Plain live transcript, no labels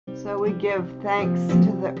So we give thanks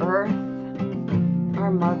to the earth,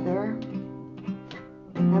 our mother,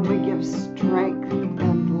 and we give strength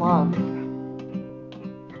and love.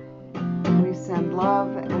 We send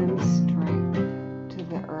love and strength to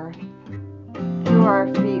the earth through our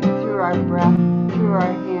feet, through our breath, through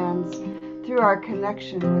our hands, through our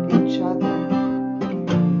connection with each other.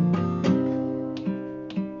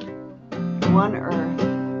 One earth,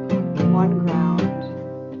 one ground,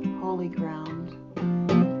 holy ground.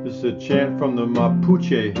 This is a chant from the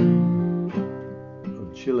Mapuche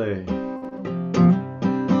of Chile,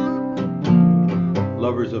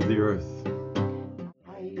 lovers of the earth.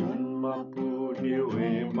 Ayun mapu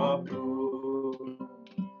niwe mapu,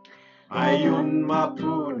 ayun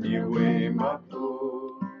mapu niwe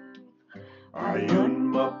mapu, ayun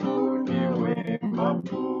mapu niwe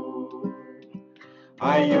mapu,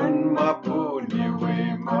 ayun mapu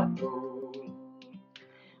niwe mapu,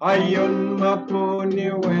 ayun mapu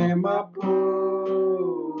niwe mapu,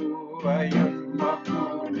 ayun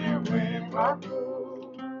mapu niwe mapu.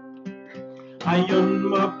 Ayun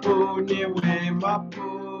mapu niwe mapu,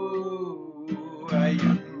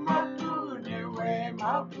 ayun mapu niwe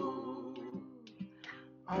mapu,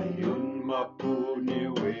 ayun mapu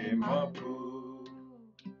niwe mapu,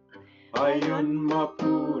 ayun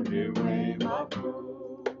mapu niwe mapu,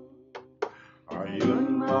 ayun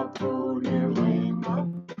mapu niwe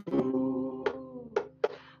mapu,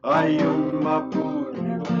 ayun mapu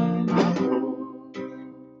niwe mapu.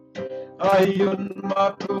 Ayun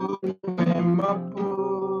mapu niwe mapu,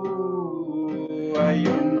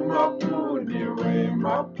 ayun mapu niwe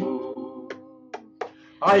mapu,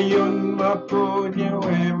 ayun mapu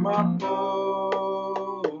niwe mapu,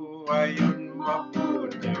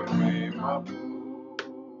 ayun mapu niwe mapu,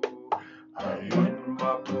 ayun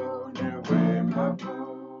mapu niwe mapu,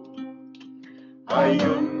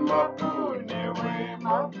 ayun mapu niwe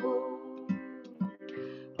mapu,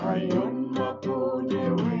 ayun mapu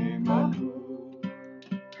niwe mapu.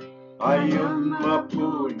 Ayun mapu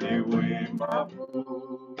niwe mapu,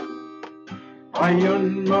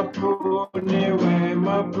 ayun mapu niwe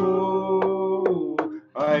mapu,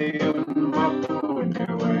 ayun mapu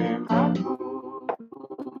niwe mapu,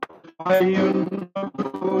 ayun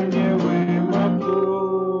mapu niwe mapu,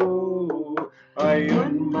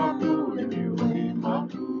 ayun mapu niwe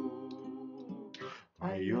mapu,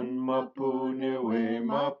 ayun mapu niwe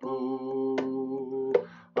mapu.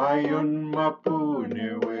 Ayun mapu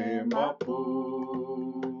niwe mapu,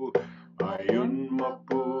 ayun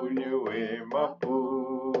mapu niwe mapu,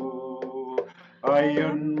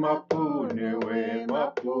 ayun mapu niwe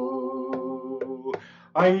mapu,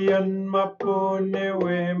 ayun mapu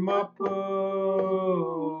niwe mapu,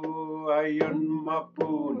 ayun mapu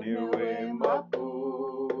niwe mapu,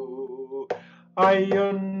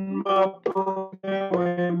 ayun mapu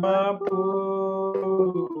niwe mapu.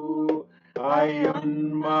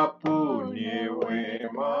 Ayun mapu niwe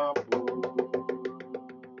mapu.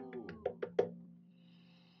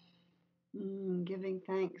 Giving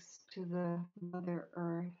thanks to the Mother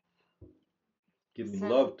Earth. Giving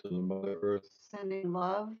love to the Mother Earth. Sending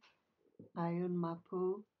love, ayun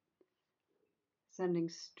mapu. Sending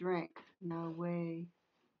strength, nawe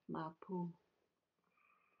mapu,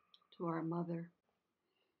 to our Mother.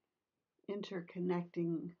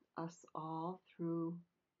 Interconnecting us all through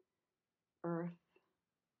earth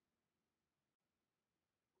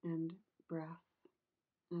and breath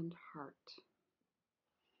and heart.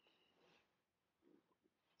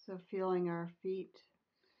 So feeling our feet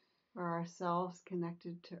or ourselves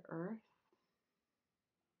connected to earth,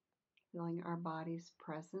 feeling our bodies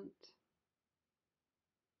present.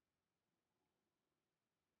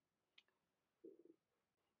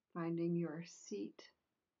 Finding your seat,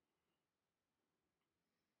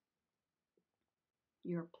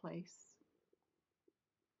 your place,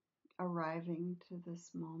 arriving to this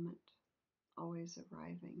moment, always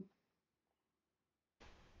arriving.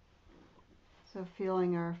 So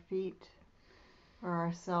feeling our feet or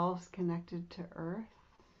ourselves connected to earth,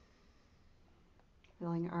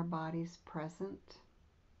 feeling our bodies present.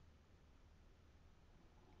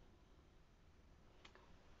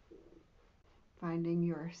 Finding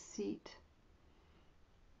your seat,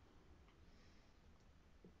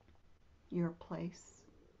 your place,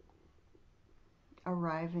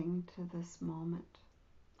 arriving to this moment,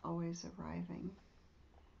 always arriving.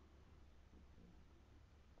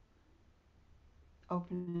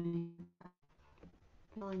 Opening,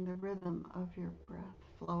 feeling the rhythm of your breath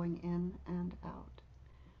flowing in and out.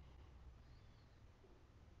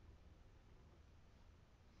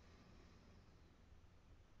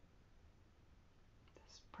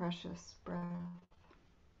 This precious breath.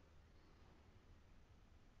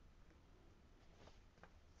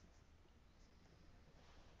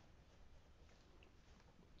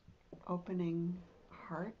 opening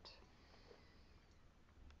heart.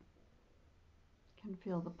 You can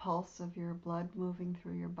feel the pulse of your blood moving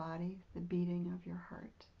through your body, the beating of your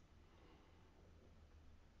heart.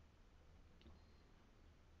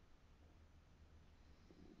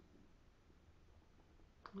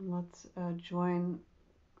 And let's join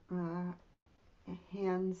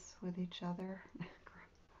hands with each other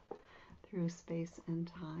through space and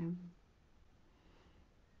time.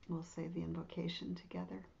 We'll say the invocation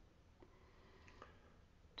together.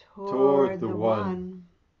 Toward the One,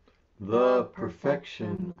 the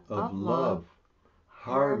perfection of love,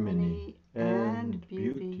 harmony, and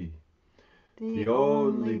beauty, the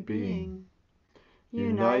only being,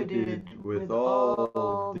 united with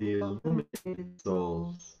all the illuminated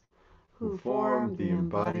souls, who form the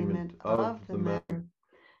embodiment of the matter,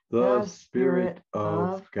 the spirit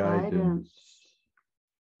of guidance.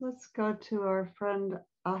 Let's go to our friend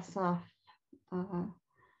Asaf.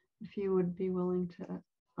 If you would be willing to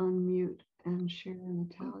unmute and share in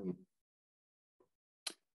Italian.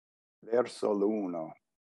 Verso l'uno,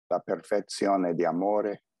 la perfezione di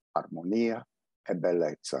amore, armonia e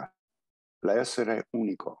bellezza, l'essere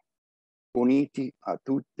unico, uniti a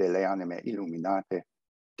tutte le anime illuminate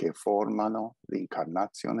che formano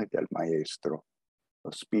l'incarnazione del Maestro,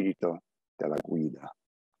 lo spirito della guida.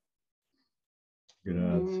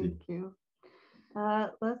 Grazie. Thank you.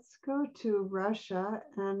 Let's go to Russia,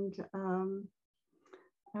 and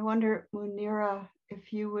I wonder, Munira,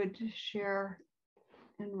 if you would share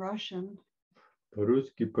in Russian.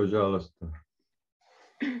 По-русски, пожалуйста.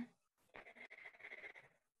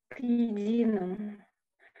 К единому,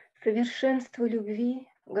 совершенству любви,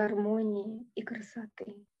 гармонии и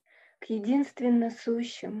красоты, к единственно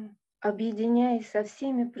сущему, объединяясь со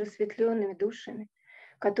всеми просветленными душами,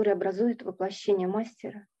 которые образуют воплощение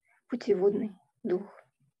мастера, путеводный дух.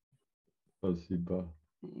 Спасибо.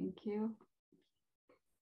 Thank you.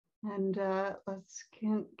 And let's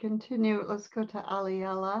continue. Let's go to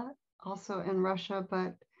Aliela, also in Russia,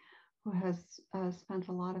 but who has spent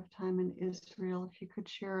a lot of time in Israel. If you could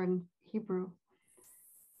share in Hebrew.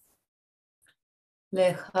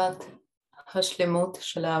 לאחד השלמות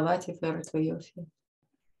של אהבת עיוורת ויופי,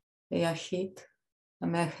 ליחיד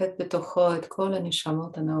המאחד בתוכו את כל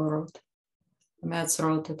הנשמות הנאורות,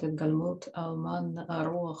 המייצרות את התגלמות אלמן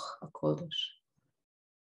הרוח הקודש.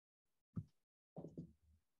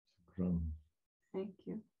 Thank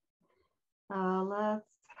you. How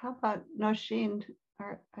about Noshin?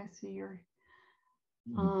 I see you're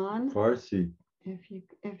on. Farsi.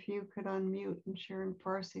 If you could unmute and share in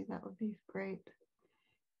Farsi, that would be great.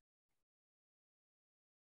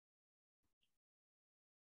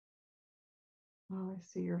 Oh, I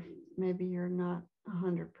see maybe you're not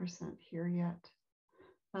 100% here yet.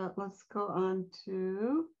 Let's go on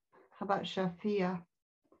to, how about Shafia?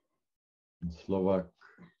 Slovak.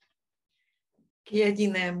 K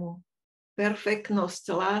jedinému. Perfektnosť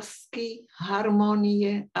lásky,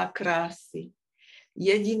 harmonie a krásy.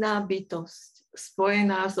 Jediná bytosť,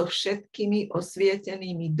 spojená so všetkými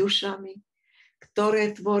osvietenými dušami,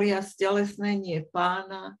 ktoré tvoria stelesnenie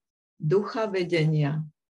Pána, ducha vedenia.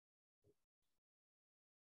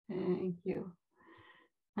 Thank you.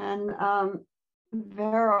 And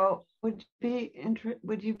Vero, would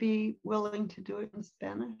you be willing to do it in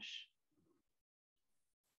Spanish?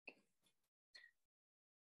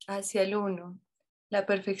 Hacia el uno, la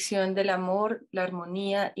perfección del amor, la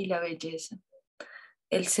armonía y la belleza.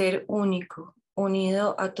 El ser único,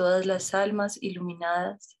 unido a todas las almas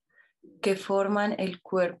iluminadas que forman el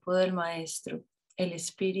cuerpo del Maestro, el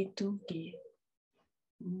Espíritu guía.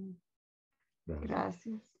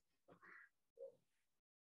 Gracias.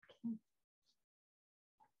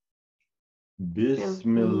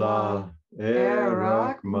 Bismillah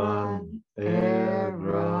ar-Rahman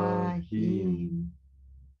ar-Rahim.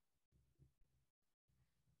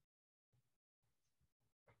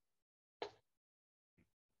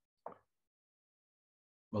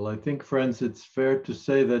 Well, I think, friends, it's fair to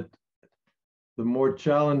say that the more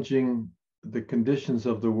challenging the conditions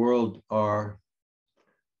of the world are,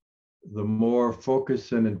 the more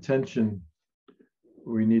focus and intention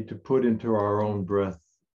we need to put into our own breath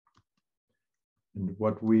and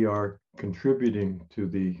what we are contributing to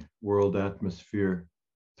the world atmosphere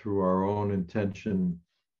through our own intention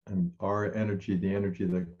and our energy, the energy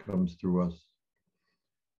that comes through us.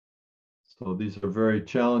 So these are very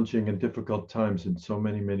challenging and difficult times in so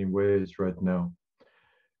many, many ways right now.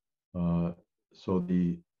 So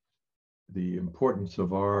the importance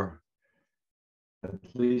of our,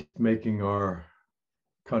 at least making our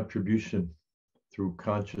contribution through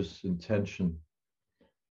conscious intention,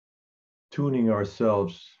 tuning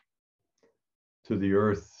ourselves to the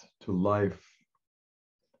earth, to life,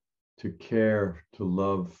 to care, to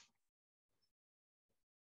love,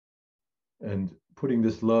 and putting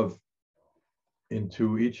this love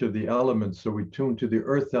into each of the elements. So we tune to the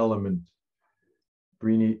earth element,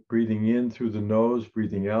 breathing in through the nose,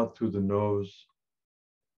 breathing out through the nose,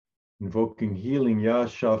 invoking healing, Ya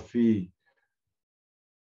Shafi,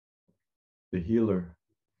 the healer,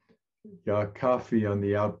 Ya Kafi on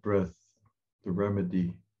the out breath, the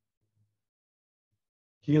remedy.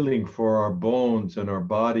 Healing for our bones and our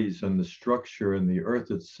bodies and the structure and the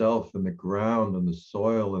earth itself and the ground and the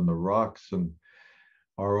soil and the rocks and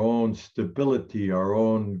our own stability, our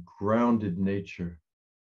own grounded nature.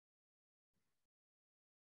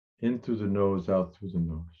 In through the nose, out through the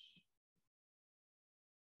nose.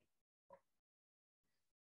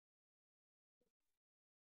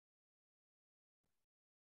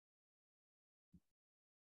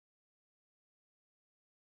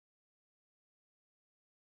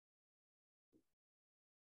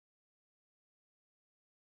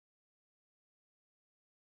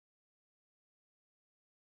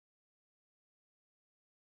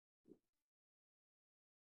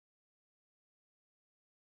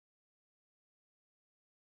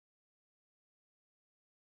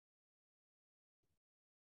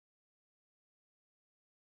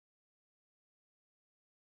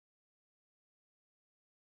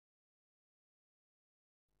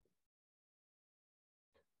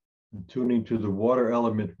 And tuning to the water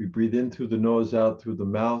element, we breathe in through the nose, out through the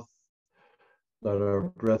mouth. Let our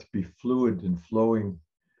breath be fluid and flowing.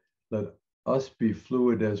 Let us be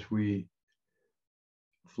fluid as we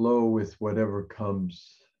flow with whatever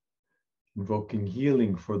comes. Invoking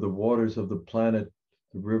healing for the waters of the planet,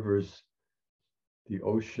 the rivers, the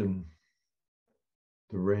ocean,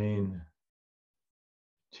 the rain,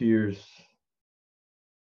 tears,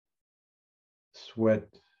 sweat,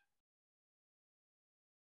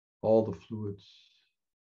 all the fluids.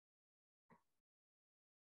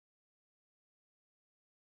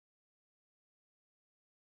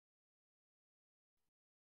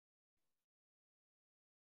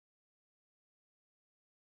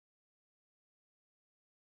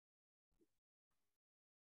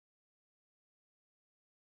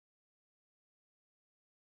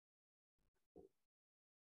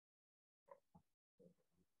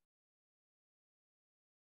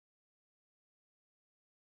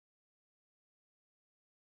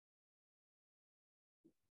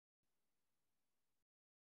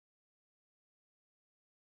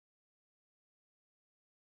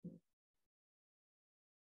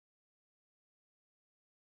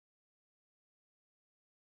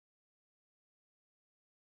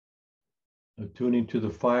 Tuning to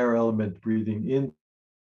the fire element, breathing in.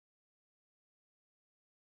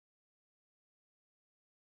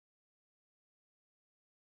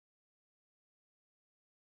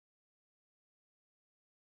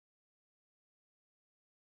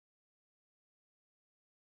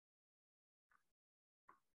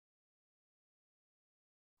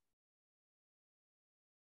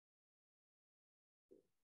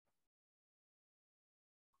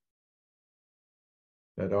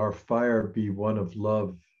 That our fire be one of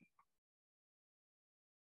love.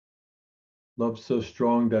 Love so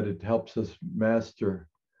strong that it helps us master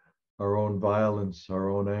our own violence,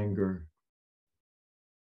 our own anger.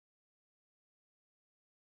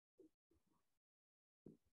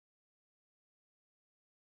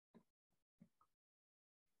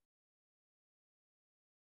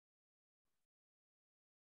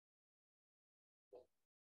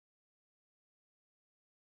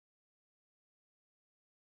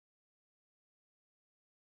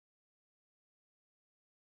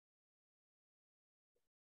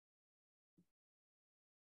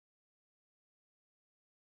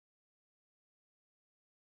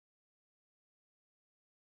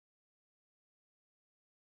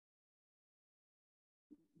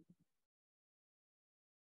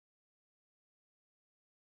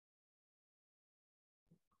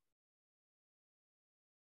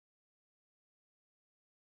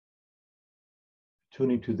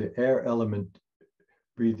 Tuning to the air element,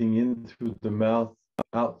 breathing in through the mouth,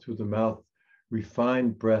 out through the mouth,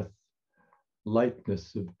 refined breath,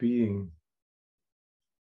 lightness of being,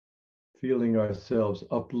 feeling ourselves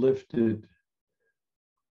uplifted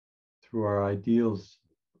through our ideals,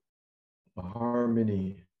 the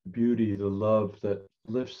harmony, beauty, the love that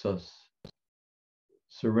lifts us,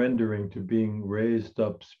 surrendering to being raised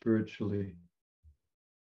up spiritually.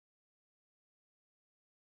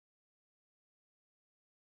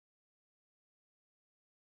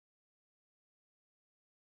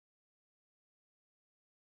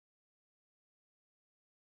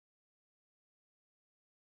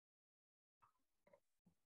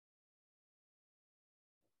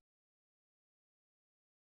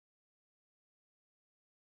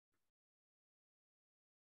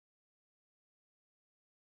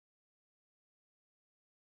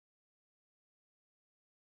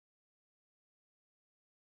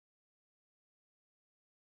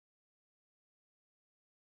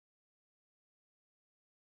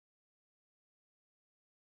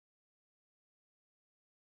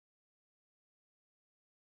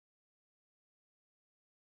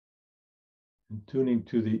 and tuning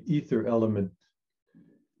to the ether element,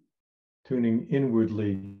 tuning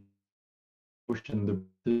inwardly, pushing the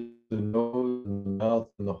nose and the mouth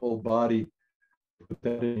and the whole body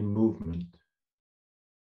without any movement.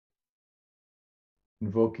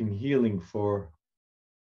 Invoking healing for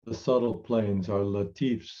the subtle planes, our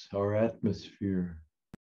latifs, our atmosphere.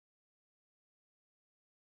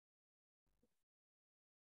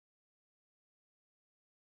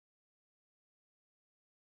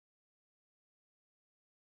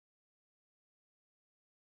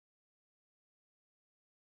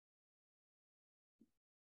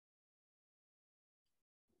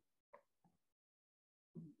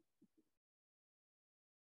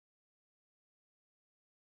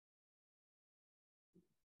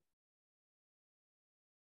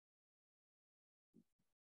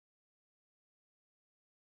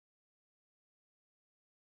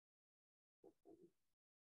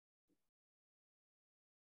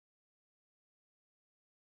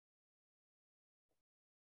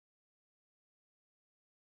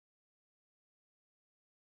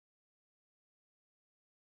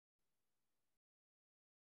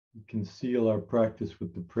 We can seal our practice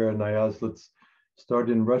with the prayer Nayaz. Let's start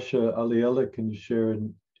in Russia. Aliela, can you share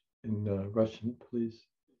in Russian, please?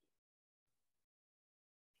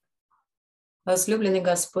 Возлюбленный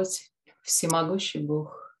Господь, всемогущий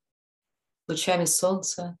Бог, лучами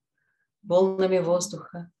солнца, волнами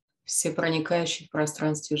воздуха, всепроникающий в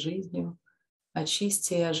пространстве жизнью,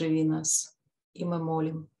 очисти и оживи нас, и мы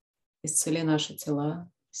молим, исцели наши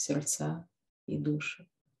тела, сердца и души.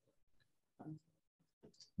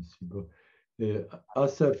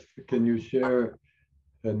 Asaf, can you share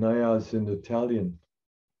Nayaz in Italian?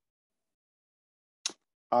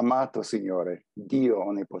 Amato Signore, Dio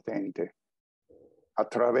Onnipotente,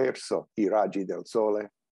 attraverso i raggi del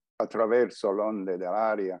sole, attraverso l'onde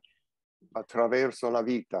dell'aria, attraverso la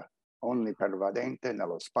vita onnipervadente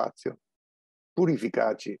nello spazio,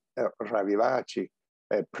 purificaci e ravvivaci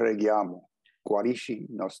e preghiamo, guarisci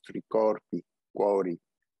i nostri corpi, cuori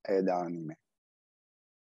ed anime.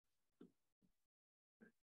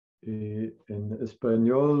 En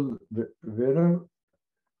español, Vera,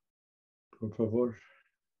 por favor.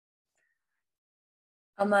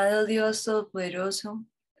 Amado Dios Todopoderoso,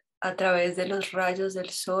 a través de los rayos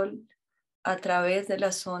del sol, a través de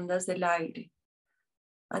las ondas del aire,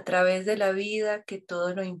 a través de la vida que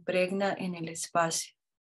todo lo impregna en el espacio,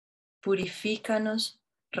 purifícanos,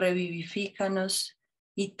 revivifícanos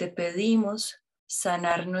y te pedimos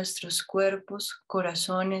sanar nuestros cuerpos,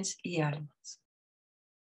 corazones y almas.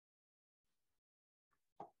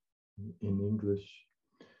 In English,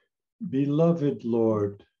 beloved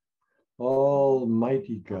Lord,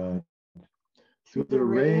 Almighty God, through the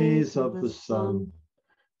rays of the sun,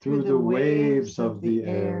 through the waves of the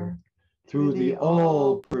air, through the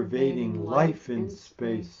all-pervading life in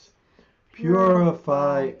space,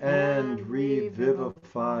 purify and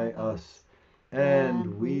revivify us,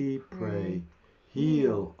 and we pray,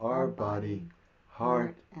 heal our body,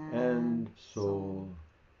 heart, and soul.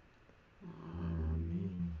 Amen.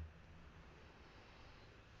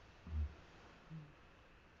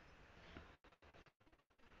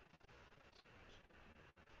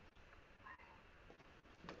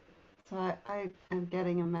 So I am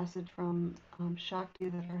getting a message from Shakti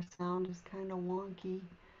that our sound is kind of wonky.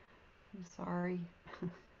 I'm sorry.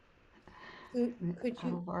 Could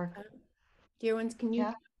you, Our, dear ones, can you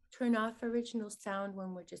yeah, turn off original sound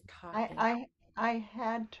when we're just talking? I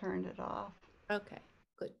had turned it off. Okay,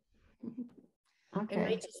 good. Okay. It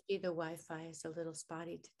might just be the Wi-Fi is a little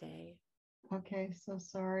spotty today. Okay, so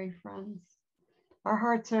sorry, friends. Our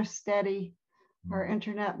hearts are steady. Our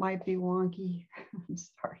internet might be wonky. I'm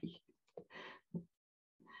sorry.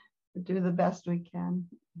 We'll do the best we can.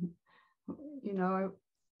 You know,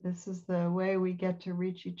 this is the way we get to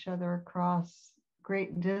reach each other across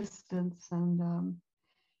great distance and,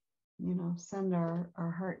 you know, send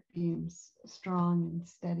our heart beams strong and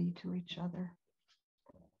steady to each other.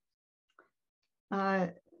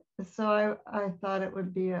 So I thought it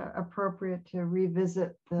would be appropriate to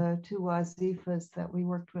revisit the two wazifas that we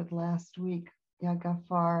worked with last week,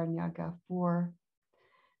 Yagafar and Yagafur.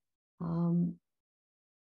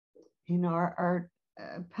 You know, our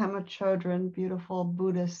Pema Chodron, beautiful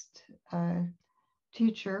Buddhist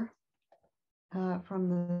teacher from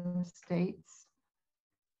the States,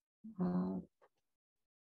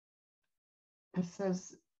 it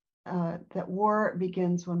says that war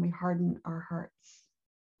begins when we harden our hearts.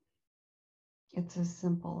 It's as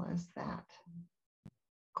simple as that.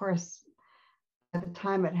 Of course, at the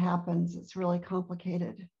time it happens, it's really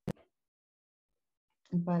complicated.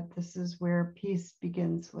 But this is where peace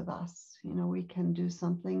begins with us. You know, we can do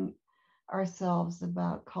something ourselves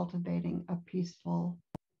about cultivating a peaceful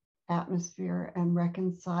atmosphere and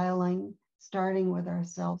reconciling, starting with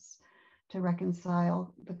ourselves to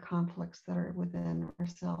reconcile the conflicts that are within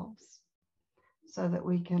ourselves so that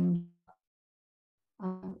we can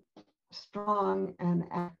strong and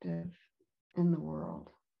active in the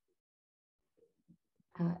world.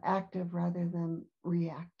 Active rather than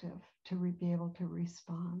reactive, to be able to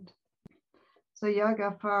respond. So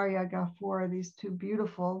Yagafar, Yagafur are these two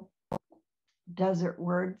beautiful desert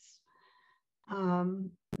words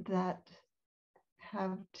that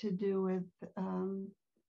have to do with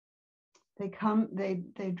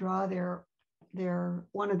they draw their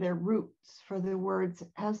one of their roots for the words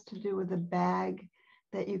has to do with the bag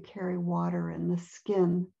that you carry water in, the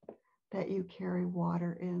skin that you carry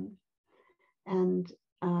water in, and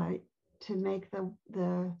to make the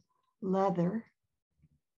leather,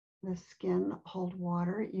 the skin hold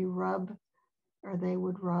water, you rub, or they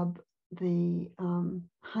would rub the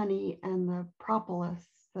honey and the propolis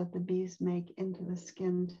that the bees make into the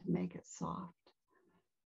skin to make it soft.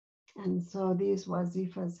 And so these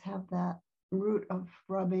wazifas have that root of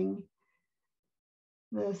rubbing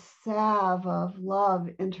the salve of love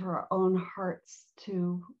into our own hearts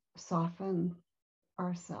to soften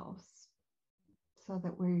ourselves so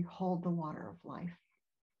that we hold the water of life.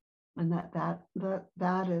 And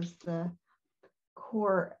that is the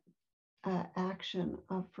core action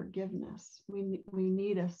of forgiveness. We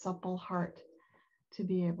need a supple heart to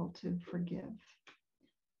be able to forgive.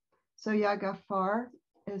 So Yagafar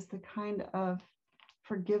is the kind of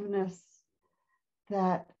forgiveness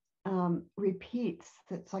that repeats.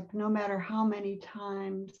 It's like no matter how many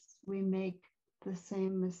times we make the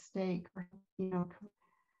same mistake or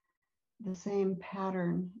the same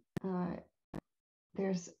pattern,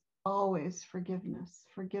 there's always forgiveness.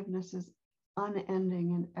 Forgiveness is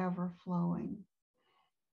unending and ever flowing.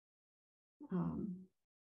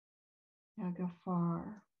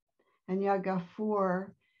 Yagafar. And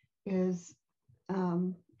Yagafur is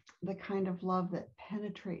the kind of love that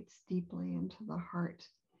penetrates deeply into the heart.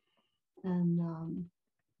 And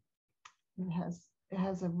it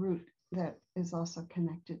has a root that is also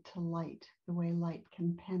connected to light, the way light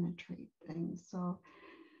can penetrate things. So,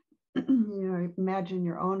 imagine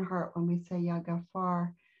your own heart when we say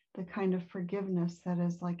Yagafar, the kind of forgiveness that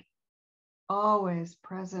is like always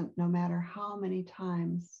present no matter how many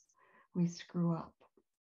times we screw up.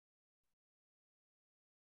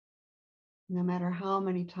 No matter how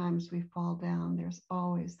many times we fall down, there's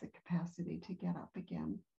always the capacity to get up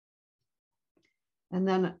again. And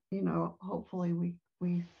then, hopefully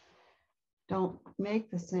we don't make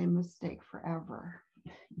the same mistake forever.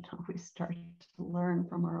 We start to learn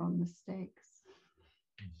from our own mistakes.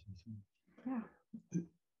 Yeah.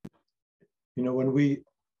 When we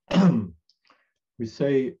we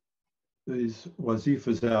say these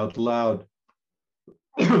wazifas out loud,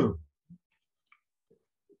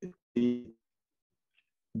 the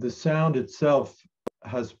sound itself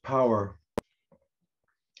has power,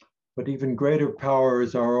 but even greater power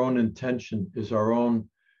is our own intention, is our own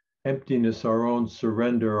emptiness, our own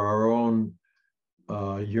surrender, our own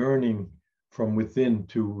yearning from within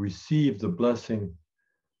to receive the blessing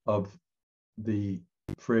of the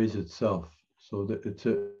phrase itself. So that it's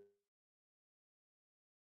a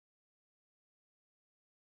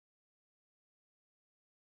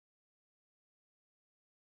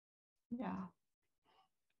Yeah.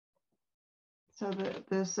 So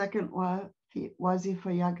the second wazifa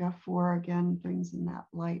Yagafur again brings in that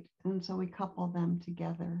light. And so we couple them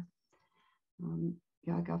together.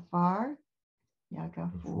 Yagafar,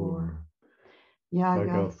 Yagafur.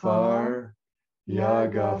 Yagafar,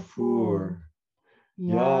 Yagafur,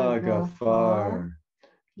 Yagafar,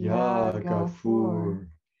 Yagafur,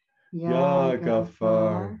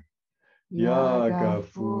 Yagafar,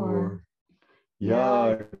 Yagafur,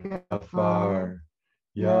 Yagafar,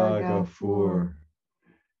 Yagafur,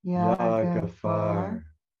 Yagafar,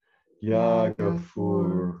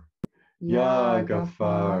 Yagafur,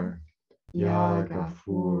 Yagafar,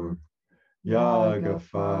 Yagafur,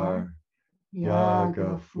 Yagafar,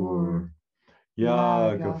 Yagafur,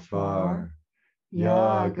 Yagafar,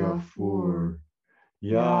 Yagafur,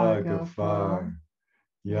 Yagafar,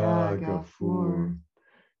 Yagafur,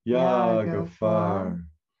 Yagafar,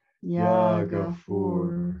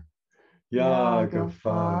 Yagafur,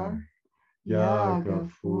 Yagafar,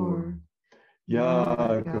 Yagafur,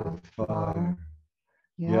 Yagafar,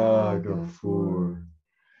 Yagafur,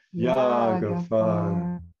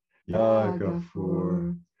 Yagafar,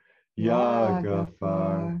 Yagafur,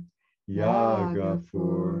 Yagafar,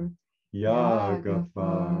 Yagafur,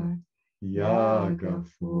 Yagafar,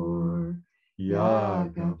 Yagafur,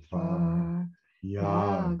 Yagafar.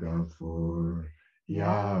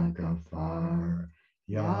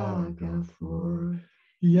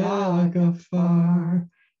 Yagafar,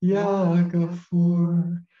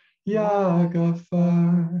 Yagafur,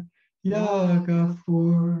 Yagafar,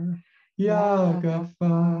 Yagafur,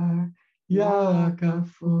 Yagafar,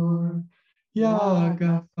 Yagafur,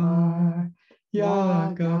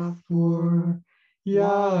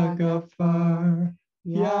 Yagafar,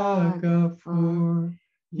 Yagafur,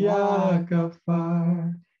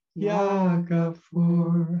 Yagafar,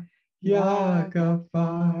 Yagafur,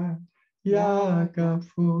 Yagafar, Yagafur, Yagafar,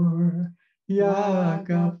 Yagafur,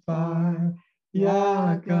 Yagafar,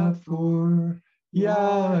 Yagafur,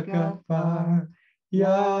 Yagafar,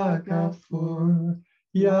 Yagafur,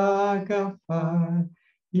 Yagafar,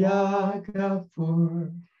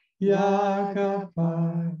 Yagafur,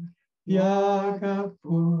 Yagafar,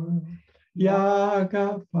 Yagafur,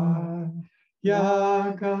 Yagafar,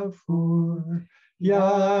 Yagafur,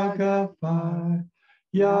 Yagafar,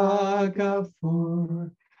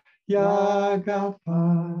 Yagafur,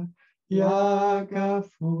 Yagafar,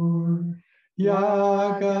 Yagafur,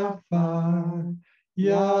 Yagafar,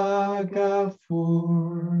 Yagafur,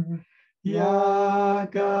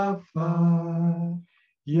 Yagafar,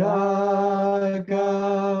 Yagafur.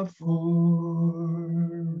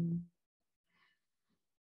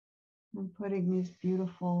 I'm putting these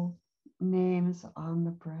beautiful names on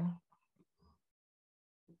the breath.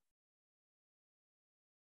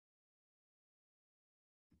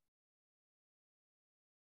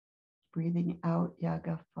 Breathing out,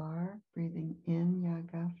 Yagafar. Breathing in,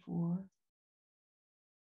 Yagafur.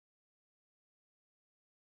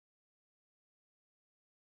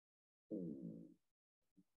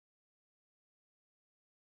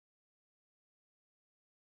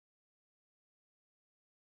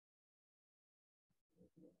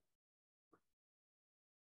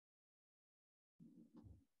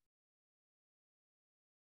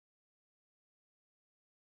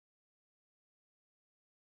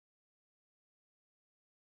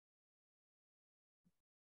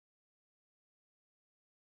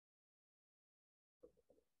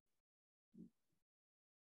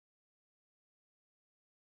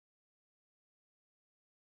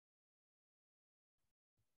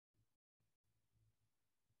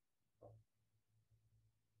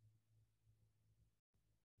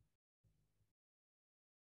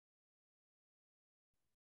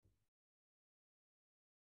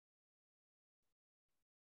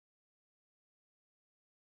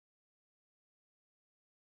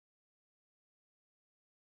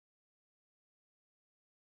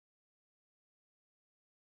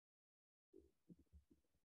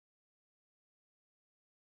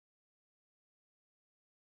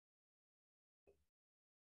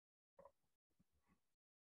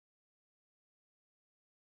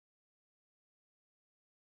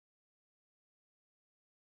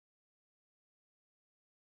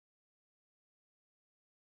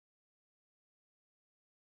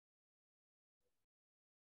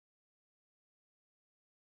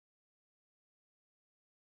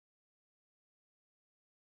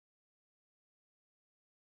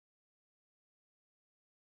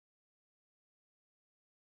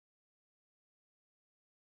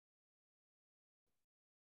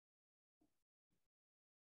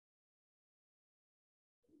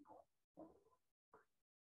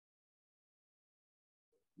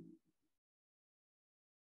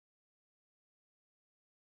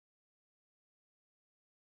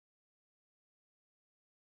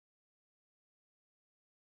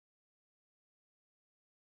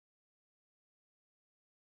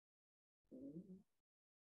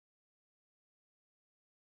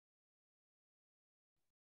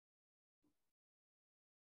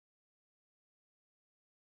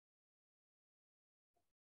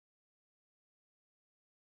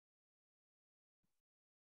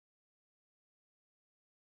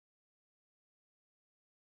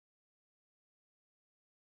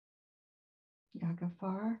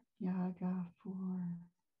 Yagafar, Yagafur.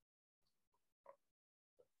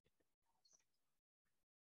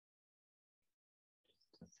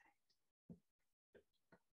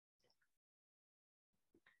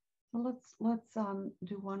 So let's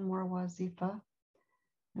do one more wazifa,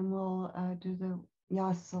 and we'll do the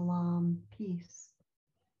Ya Salam, peace,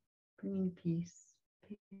 bringing peace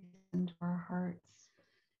into our hearts,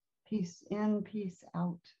 peace in, peace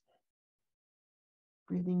out,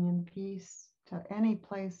 breathing in peace to any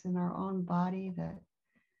place in our own body that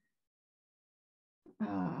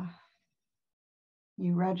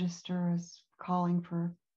you register as calling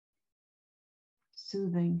for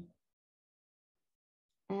soothing.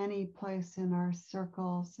 Any place in our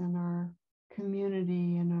circles, in our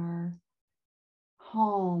community, in our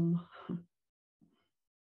home,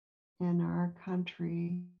 in our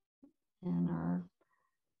country, in our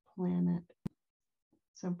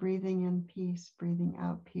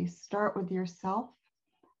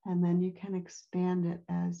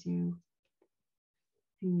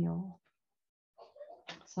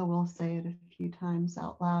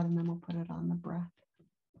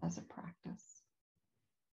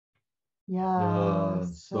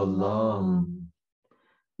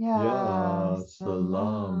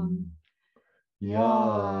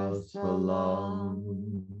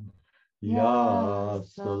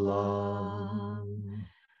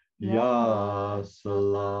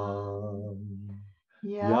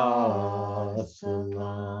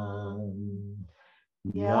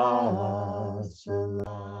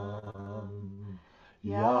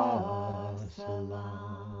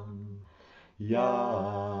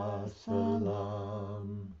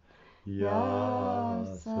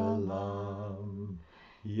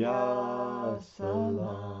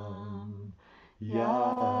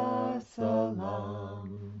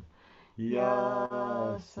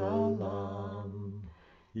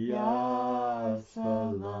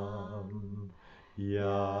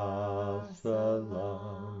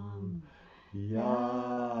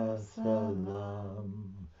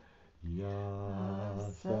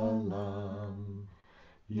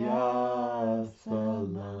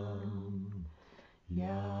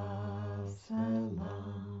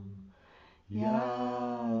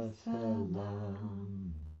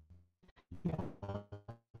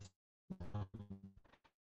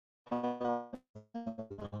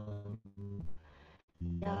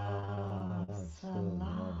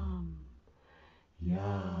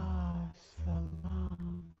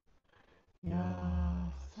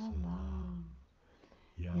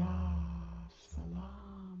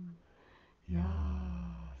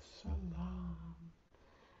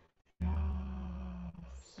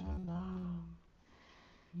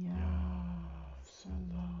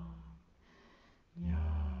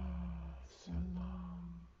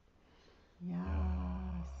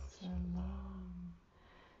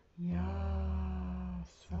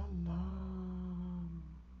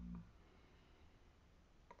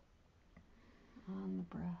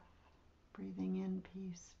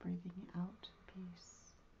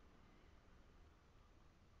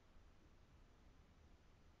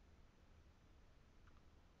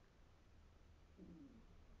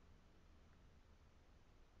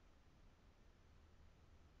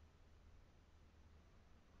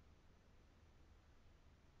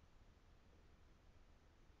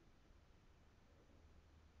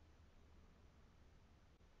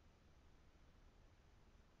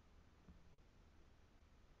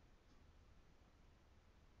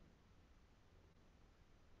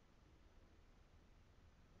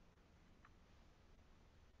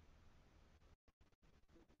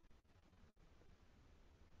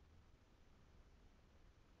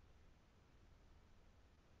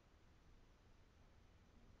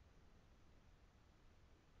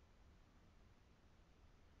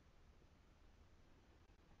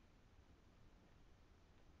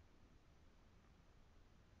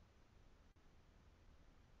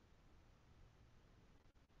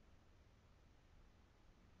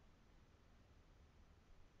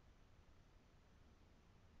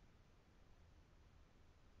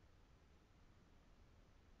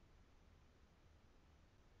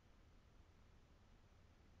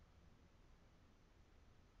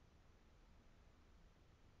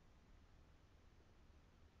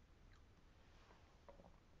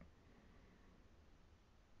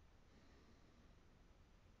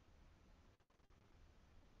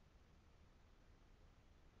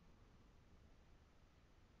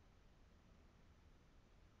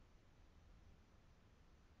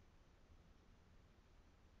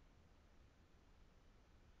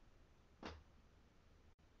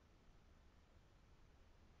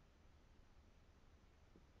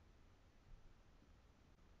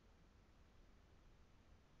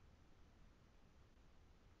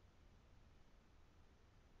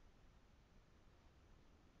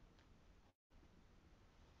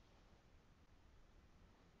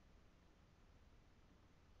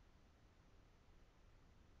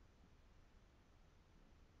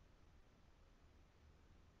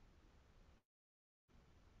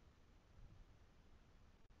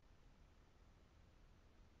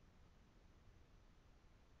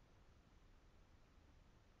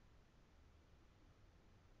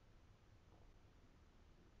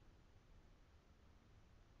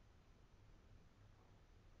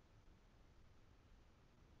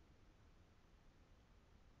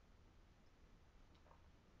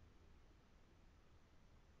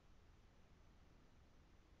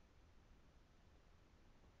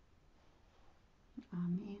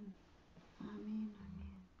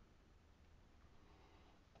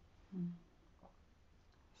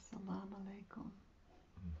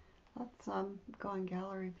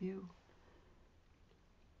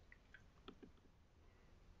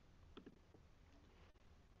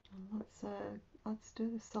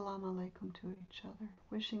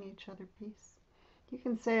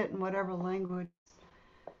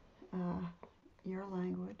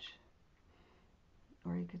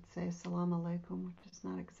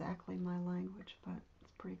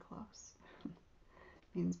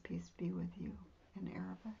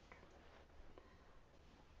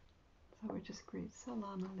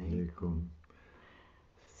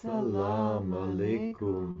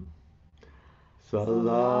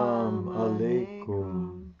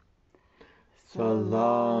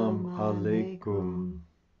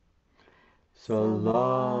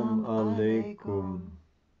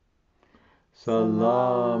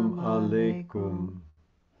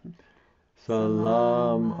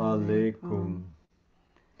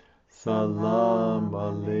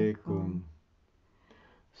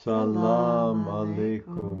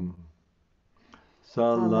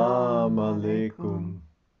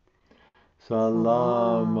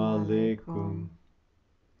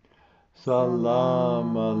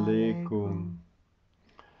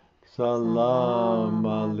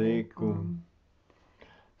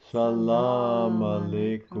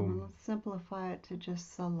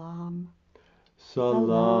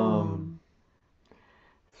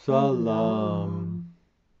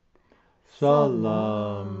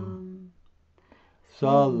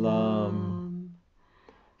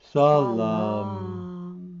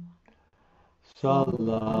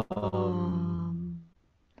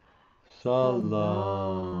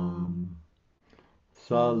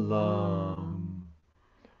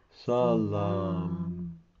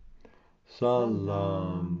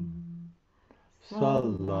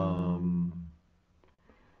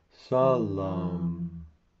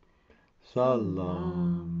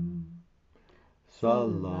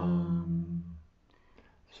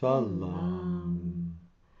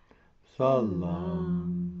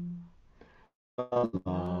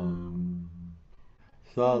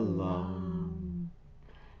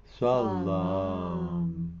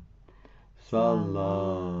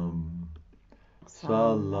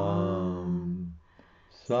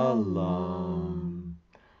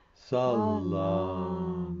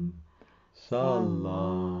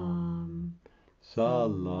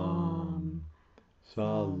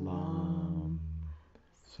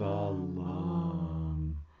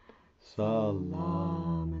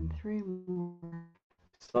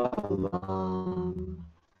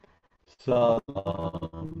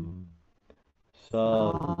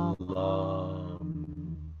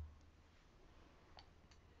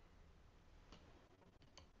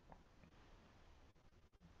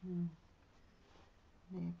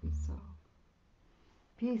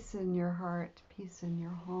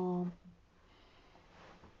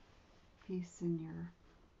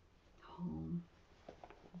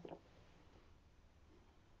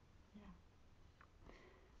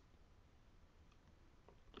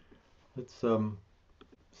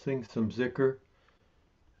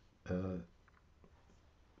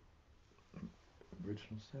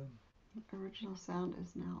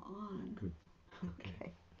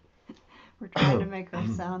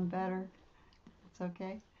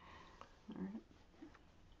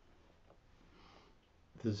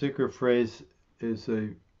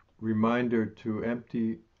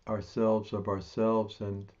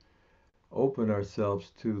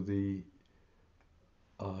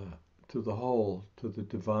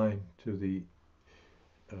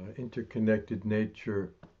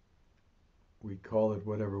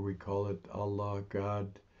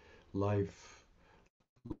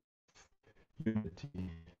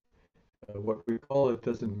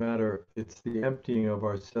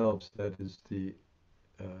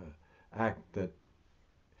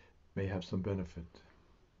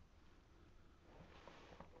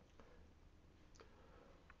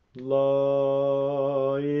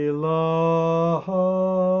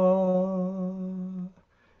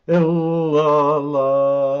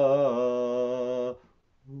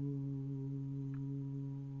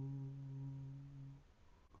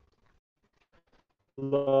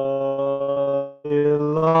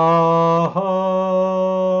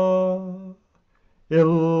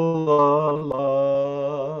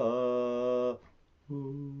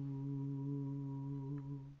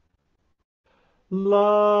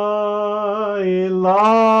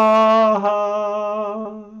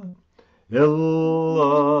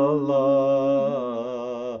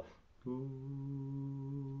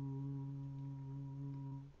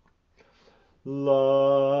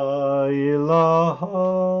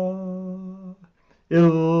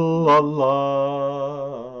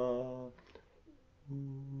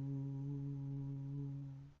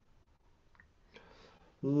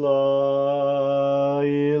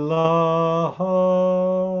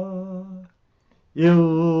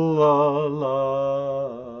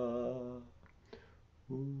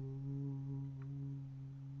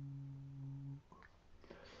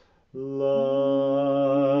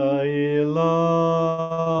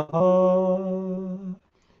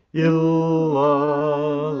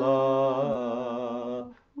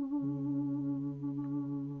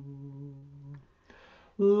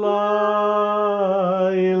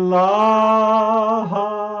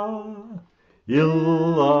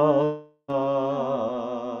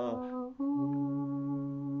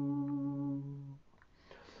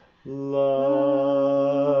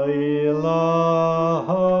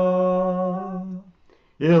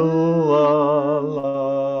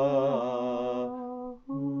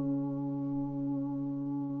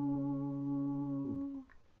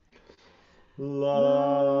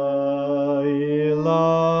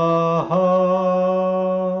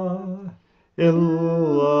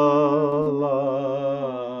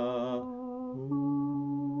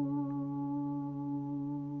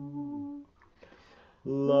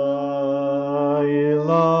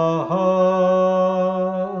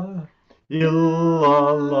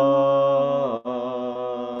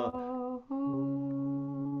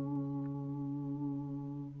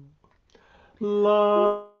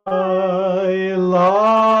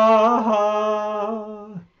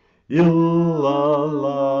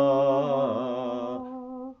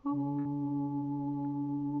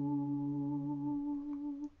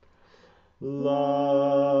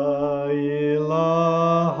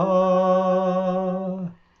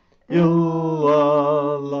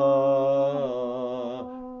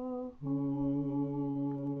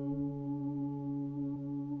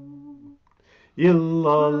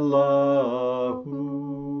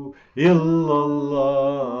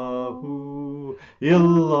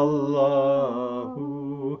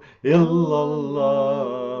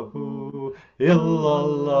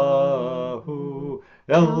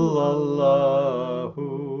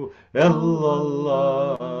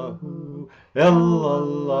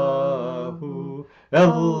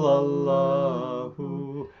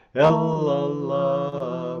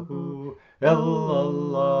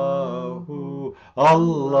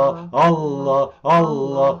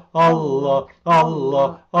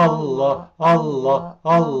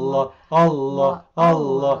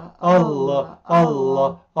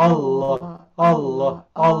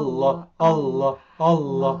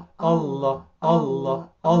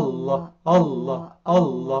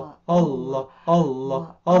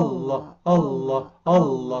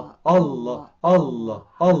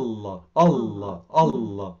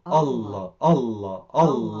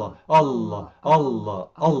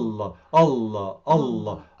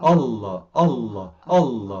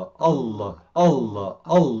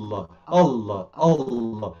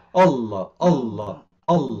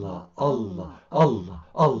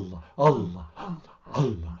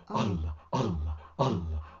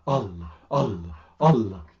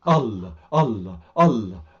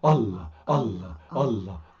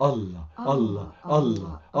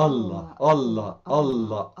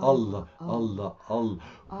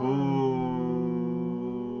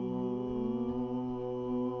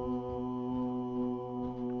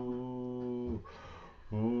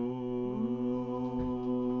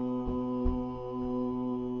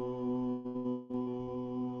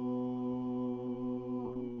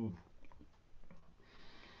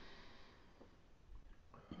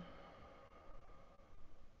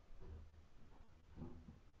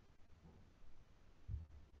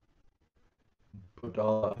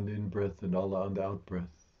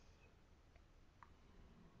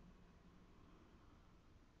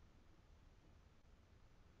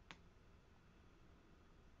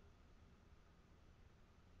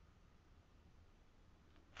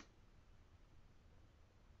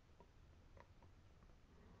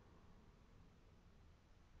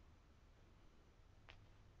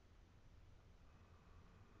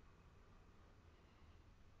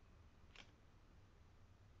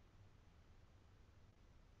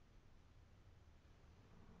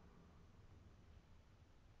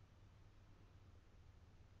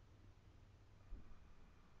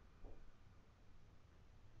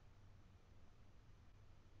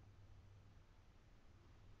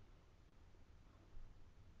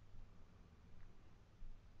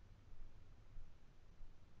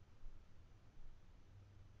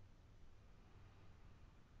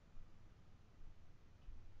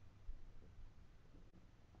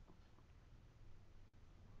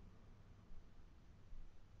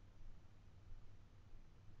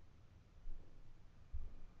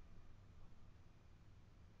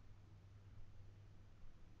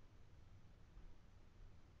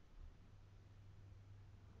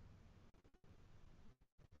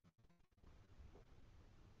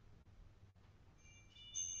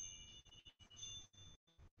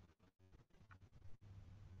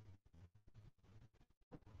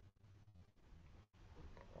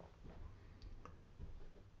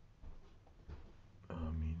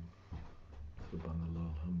Subhanallah,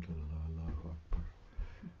 alhamdulillah, Allahu Akbar.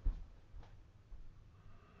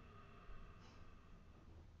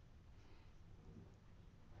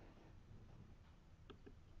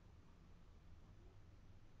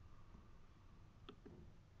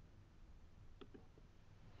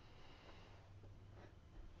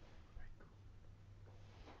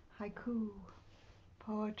 Haiku,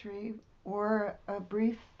 poetry, or a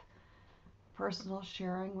brief personal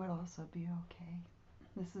sharing would also be okay.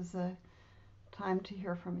 This is a time to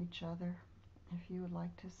hear from each other. If you would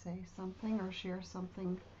like to say something or share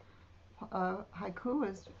something, haiku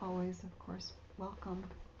is always, of course, welcome.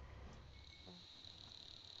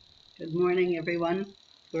 Good morning, everyone.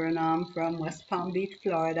 Suriname from West Palm Beach,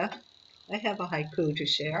 Florida. I have a haiku to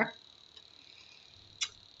share.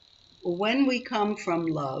 When we come from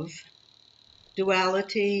love,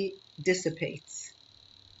 duality dissipates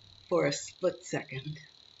for a split second.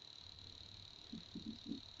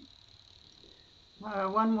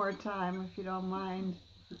 One more time, if you don't mind.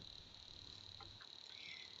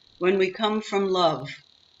 When we come from love,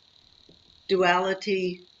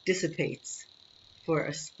 duality dissipates for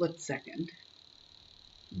a split second.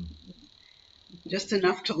 Just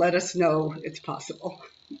enough to let us know it's possible.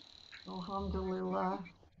 Alhamdulillah.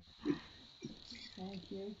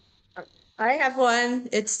 Thank you. I have one.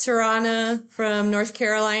 It's Tarana from North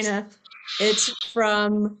Carolina. It's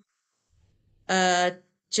from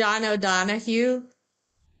John O'Donohue,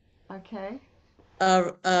 Okay.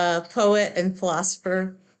 a poet and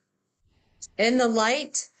philosopher. In the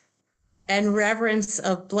light and reverence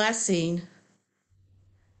of blessing,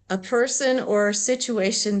 a person or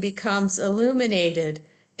situation becomes illuminated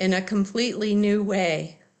in a completely new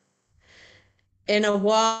way. In a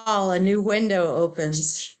wall, a new window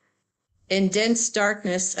opens. In dense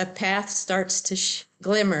darkness, a path starts to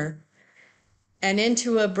glimmer. And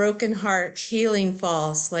into a broken heart, healing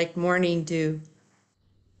falls like morning dew.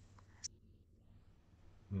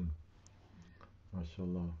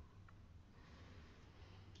 MashaAllah.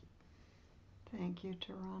 Thank you,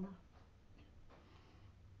 Tarana.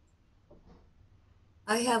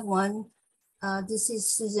 I have one. This is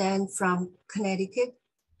Suzanne from Connecticut.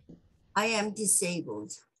 I am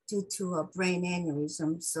disabled due to a brain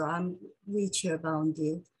aneurysm, so I'm wheelchair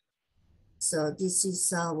bounded. So this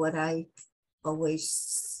is what I always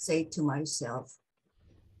say to myself.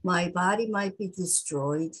 My body might be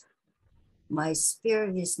destroyed. My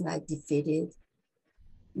spirit is not defeated.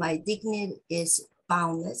 My dignity is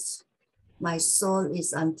boundless. My soul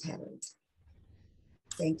is untethered.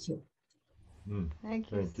 Thank you.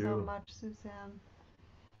 Thank you so much, Suzanne.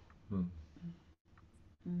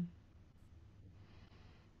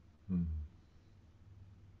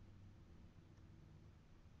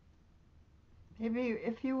 Maybe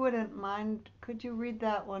if you wouldn't mind, could you read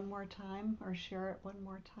that one more time or share it one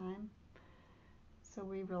more time so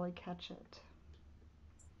we really catch it?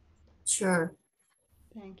 Sure.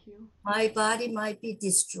 Thank you. My body might be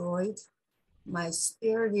destroyed. My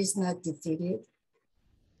spirit is not defeated.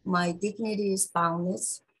 My dignity is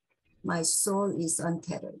boundless. My soul is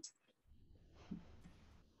untethered.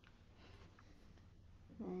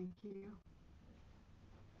 Thank you.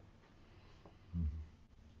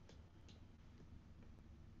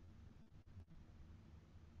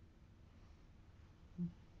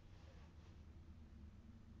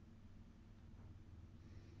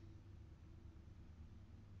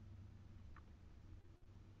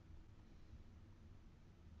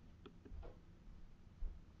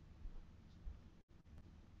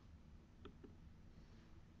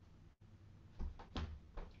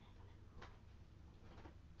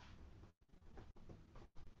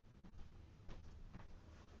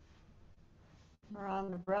 We're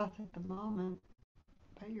on the breath at the moment,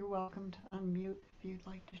 but you're welcome to unmute if you'd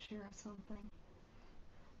like to share something.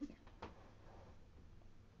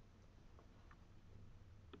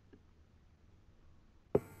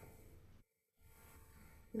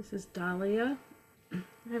 This is Dahlia.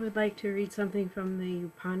 I would like to read something from the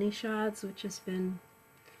Upanishads, which has been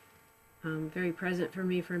very present for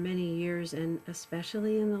me for many years, and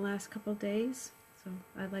especially in the last couple days. So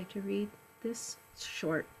I'd like to read this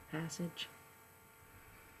short passage.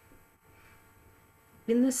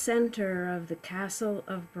 In the center of the castle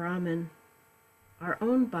of Brahman, our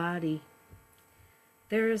own body,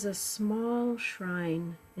 there is a small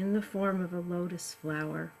shrine in the form of a lotus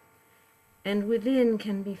flower, and within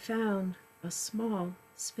can be found a small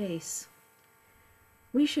space.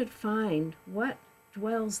 We should find what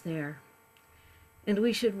dwells there, and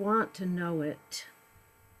we should want to know it.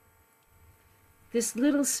 This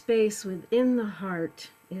little space within the heart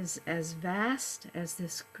is as vast as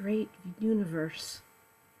this great universe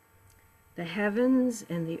The heavens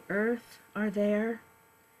and the earth are there,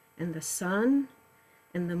 and the sun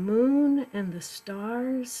and the moon and the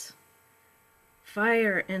stars.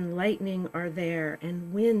 Fire and lightning are there,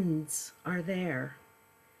 and winds are there.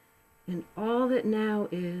 And all that now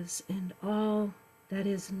is, and all that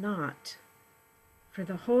is not. For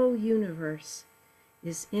the whole universe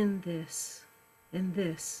is in this, and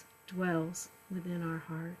this dwells within our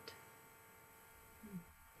heart.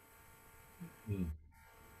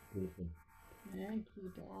 Thank you,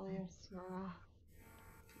 Dahlia Sura.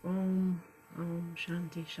 Om, Om,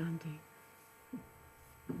 Shanti, Shanti.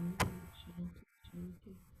 Shanti,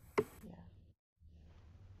 Shanti. Yeah.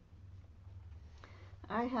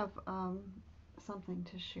 I have something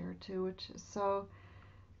to share too, which is so.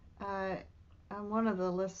 On one of the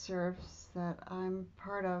listservs that I'm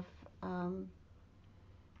part of,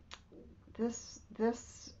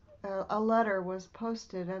 a letter was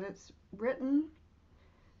posted, and it's written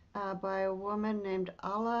by a woman named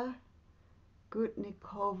Alla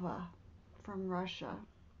Gutnikova from Russia,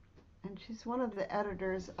 and she's one of the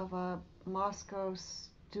editors of a Moscow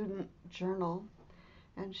student journal,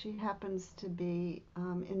 and she happens to be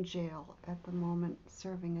in jail at the moment,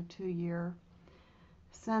 serving a 2-year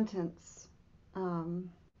sentence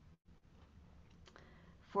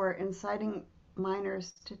for inciting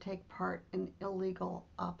minors to take part in illegal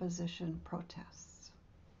opposition protests.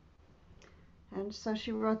 And so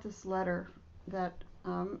she wrote this letter that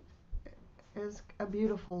is a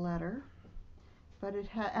beautiful letter, but it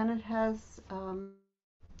has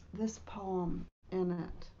this poem in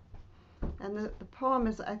it. And the poem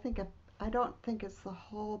is, I don't think it's the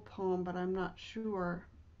whole poem, but I'm not sure.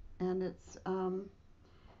 And it's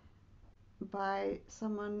by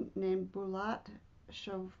someone named Bulat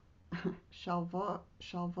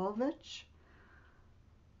Shalvovich.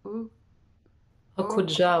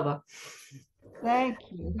 Okudjava. Thank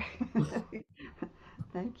you.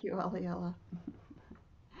 Thank you, Aliella.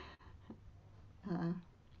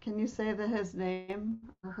 Can you say his name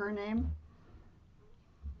or her name?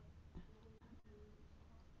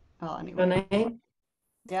 Well, anyway. Her name?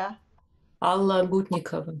 Yeah. Alla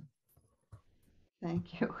Butnikova.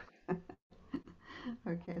 Thank you.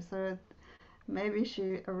 Okay, so maybe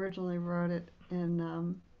she originally wrote it in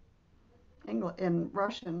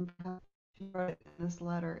Russian. She wrote it in this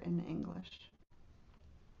letter in English.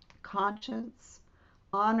 Conscience,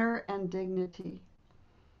 honor, and dignity.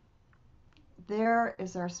 There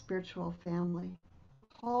is our spiritual family.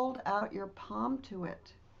 Hold out your palm to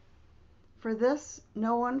it. For this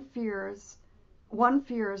one fears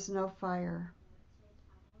no fire.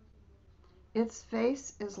 Its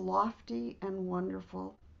face is lofty and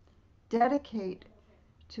wonderful. Dedicate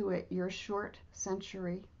to it your short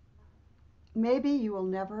century. Maybe you will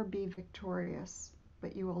never be victorious,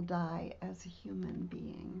 but you will die as a human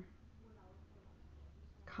being.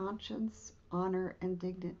 Conscience, honor, and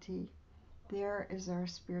dignity. There is our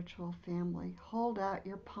spiritual family. Hold out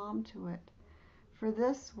your palm to it. For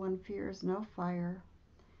this one fears no fire.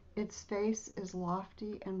 Its face is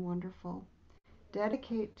lofty and wonderful.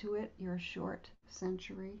 Dedicate to it your short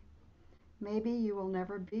century. Maybe you will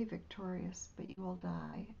never be victorious, but you will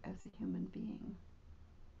die as a human being.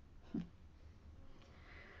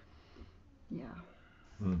 Yeah.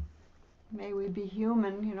 May we be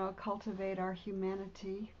human, cultivate our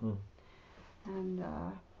humanity. And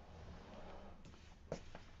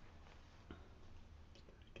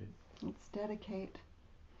let's dedicate.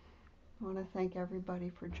 I want to thank everybody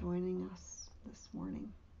for joining us this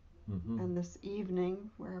morning and this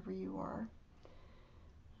evening, wherever you are.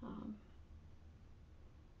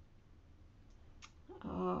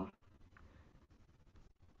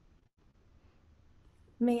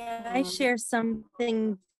 May I share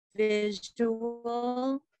something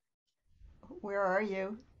visual? Where are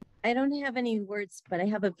you? I don't have any words, but I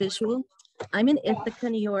have a visual. I'm in Ithaca,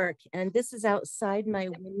 New York, and this is outside my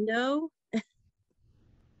window.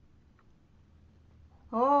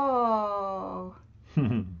 Oh,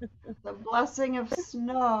 the blessing of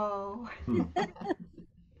snow.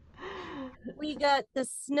 We got the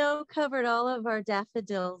snow covered all of our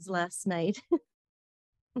daffodils last night.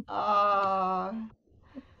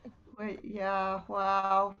 Wait, yeah,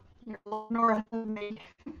 wow. You're a little north of me.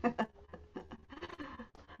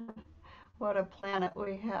 What a planet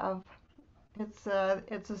we have. It's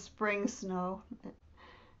a spring snow.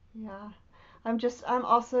 Yeah. I'm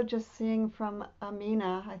also just seeing from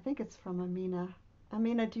Amina. I think it's from Amina.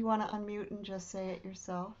 Amina, do you want to unmute and just say it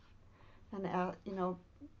yourself? And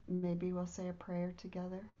maybe we'll say a prayer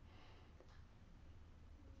together.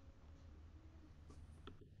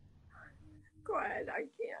 Go ahead, I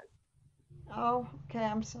can't. Oh, okay,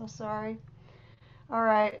 I'm so sorry. All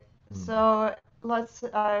right. So let's,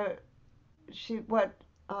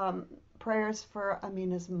 prayers for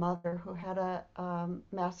Amina's mother who had a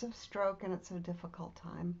massive stroke and it's a difficult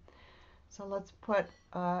time. So let's put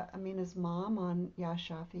Amina's mom on Ya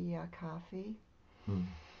Shafi, Ya Kafi.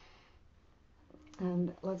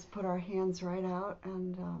 And let's put our hands right out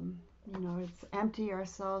and, it's empty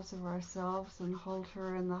ourselves of ourselves and hold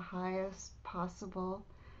her in the highest possible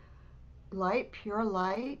light, pure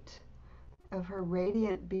light of her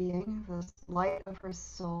radiant being, the light of her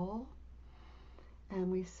soul. And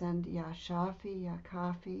we send Ya Shafi, Ya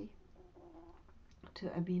Kafi to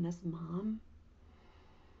Amina's mom.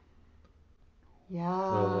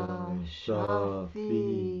 Ya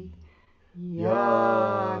Shafi,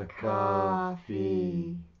 Ya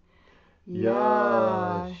Kafi,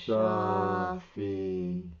 Ya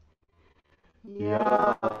Shafi,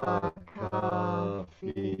 Ya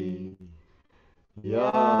Kafi,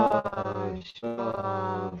 Ya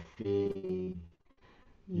Shafi,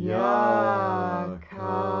 Ya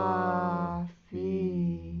Kafi.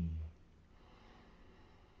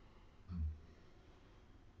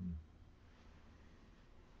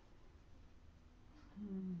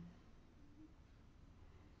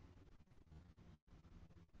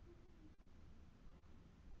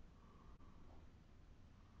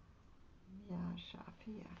 Ya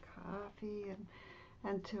Shafi, Ya Kafi,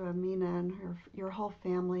 and to Amina and your whole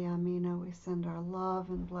family, Amina, we send our love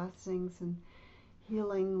and blessings and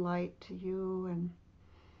healing light to you, and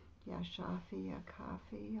Ya Shafi, Ya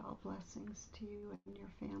Kafi, all blessings to you and your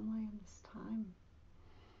family in this time.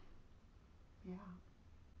 Yeah.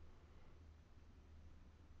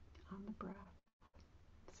 On the breath,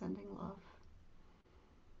 sending love.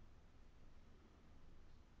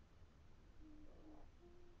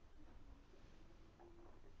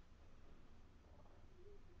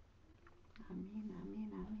 Amin,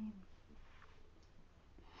 amin, amin.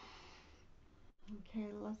 Okay,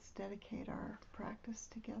 let's dedicate our practice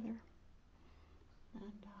together.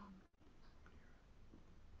 And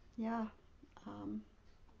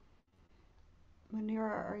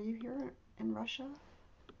Munira, are you here in Russia?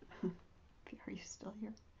 Are you still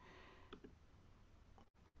here?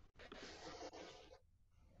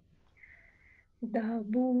 Да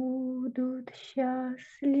будут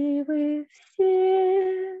счастливы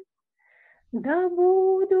все, да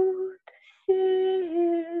будут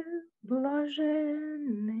все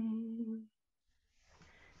блаженны.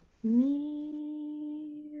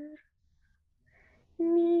 Мир,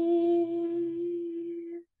 мир,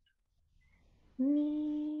 мир.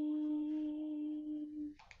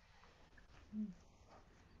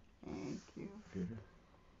 Thank you.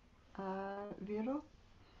 Vero?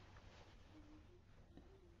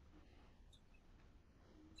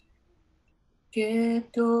 Que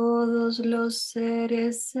todos los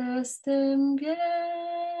seres estén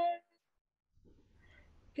bien,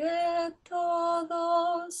 que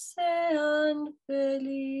todos sean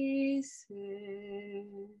felices.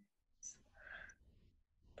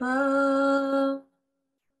 Paz,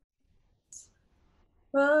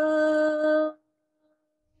 paz,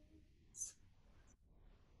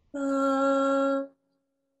 paz.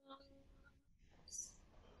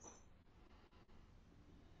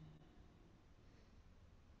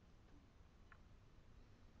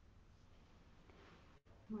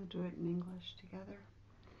 We'll do it in English together.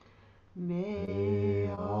 May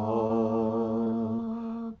all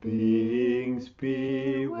beings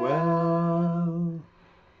be well.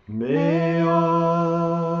 May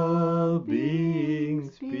all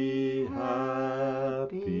beings be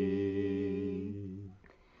happy.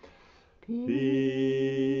 Peace,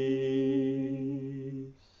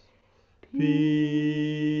 peace,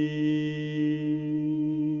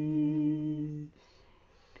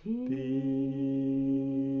 peace.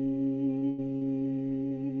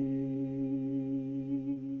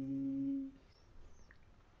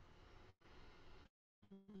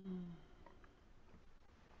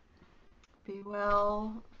 Be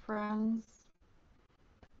well, friends.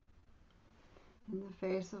 In the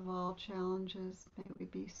face of all challenges, may we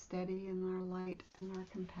be steady in our light and our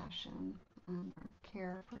compassion and our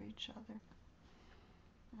care for each other.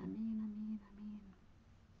 Amin, amin,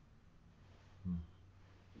 amin.